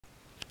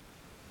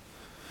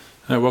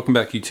Alright, welcome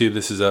back YouTube.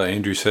 This is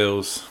Andrew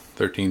Sales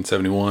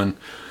 1371.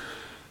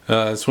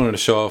 I just wanted to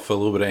show off a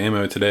little bit of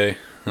ammo today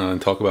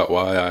and talk about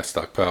why I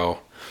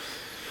stockpile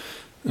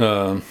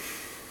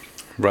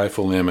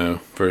rifle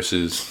ammo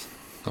versus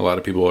a lot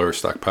of people are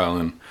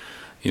stockpiling,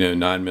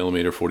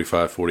 9mm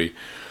 45-40.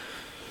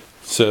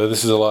 So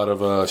this is a lot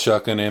of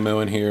shotgun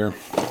ammo in here,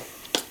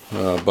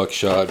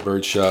 buckshot,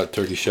 birdshot,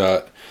 turkey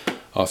shot.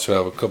 Also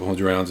have a couple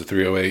hundred rounds of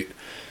 308.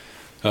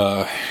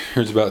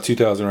 Here's about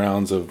 2,000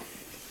 rounds of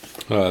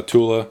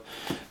Tula.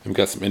 We've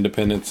got some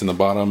Independence in the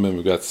bottom, and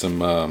we've got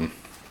some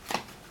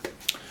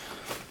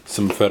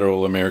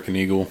Federal American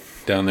Eagle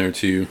down there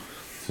too.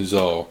 This is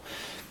all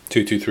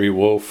 223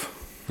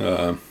 Wolf.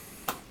 It's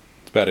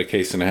about a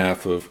case and a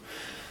half of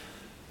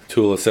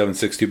Tula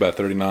 760 by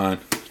 39.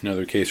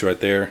 Another case right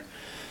there.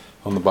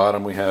 On the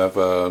bottom we have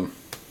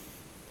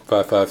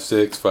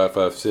 556,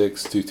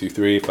 556,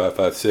 223,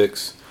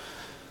 556,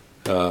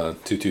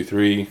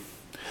 223,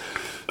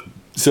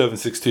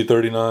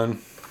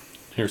 76239.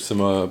 Here's some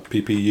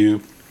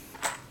PPU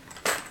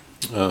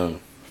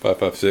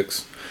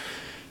 556.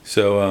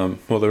 So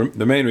well,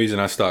 the main reason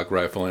I stock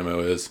rifle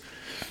ammo is,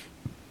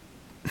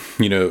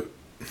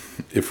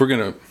 if we're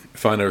gonna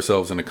find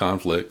ourselves in a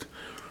conflict,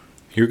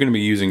 you're gonna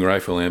be using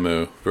rifle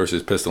ammo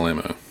versus pistol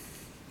ammo.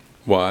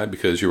 Why?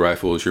 Because your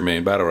rifle is your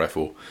main battle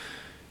rifle.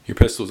 Your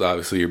pistol is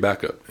obviously your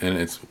backup, and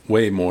it's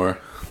way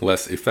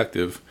less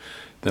effective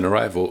than a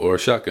rifle or a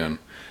shotgun.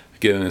 I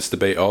get in this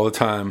debate all the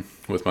time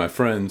with my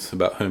friends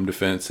about home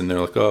defense, and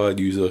they're like, "Oh, I'd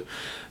use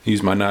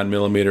my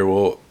 9mm."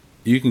 Well,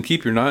 you can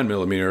keep your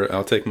 9mm.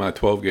 I'll take my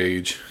 12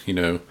 gauge,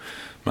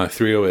 my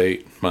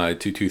 308, my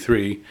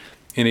 223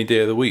 any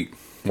day of the week.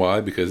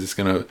 Why? Because it's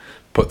gonna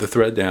put the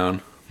thread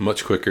down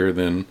much quicker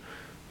than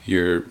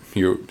your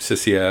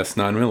sissy ass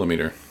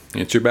 9mm.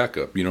 It's your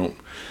backup. You don't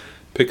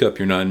pick up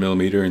your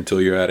 9mm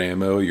until you're out of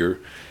ammo. You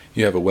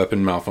have a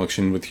weapon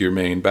malfunction with your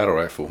main battle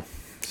rifle.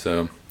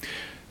 So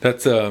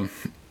that's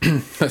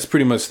that's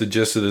pretty much the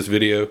gist of this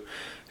video.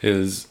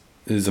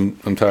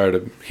 I'm tired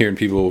of hearing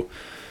people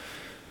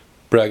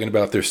bragging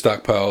about their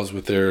stockpiles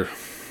with their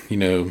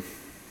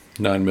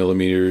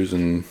 9mm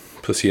and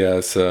pussy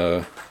ass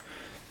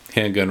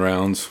handgun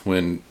rounds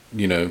when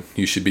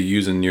you should be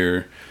using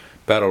your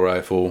battle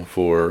rifle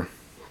for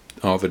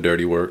all the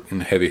dirty work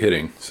and heavy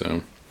hitting.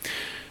 So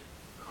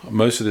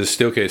most of this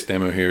steel case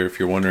ammo here, if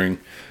you're wondering,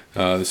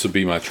 this will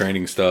be my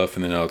training stuff,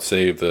 and then I'll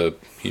save the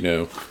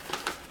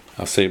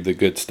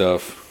good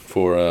stuff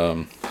for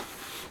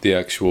the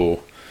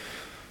actual,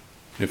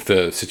 if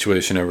the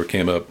situation ever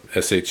came up,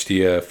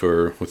 SHTF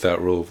or without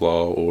rule of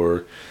law,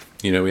 or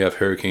we have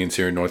hurricanes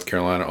here in North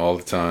Carolina all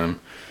the time.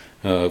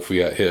 If we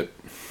got hit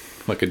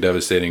like a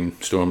devastating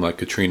storm like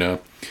Katrina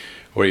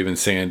or even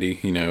Sandy,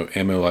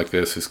 ammo like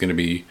this is going to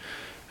be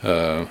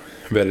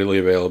readily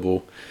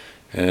available,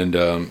 and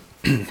I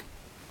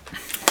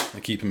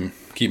keep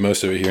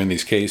most of it here in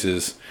these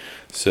cases,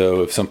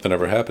 so if something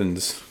ever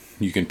happens,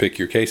 you can pick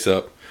your case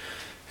up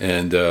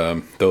and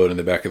throw it in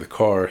the back of the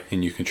car,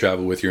 and you can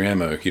travel with your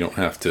ammo. You don't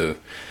have to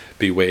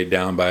be weighed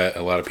down by it.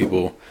 A lot of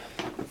people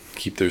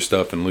keep their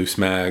stuff in loose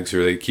mags,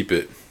 or they keep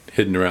it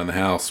hidden around the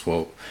house.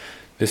 Well,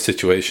 this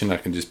situation, I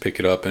can just pick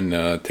it up and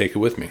take it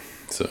with me.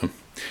 So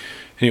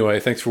anyway,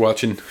 thanks for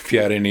watching. If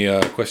you had any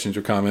questions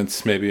or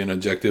comments, maybe an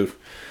objective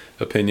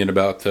opinion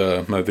about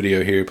my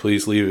video here,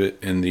 please leave it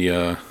in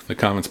the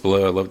comments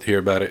below. I'd love to hear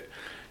about it.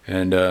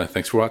 And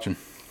thanks for watching.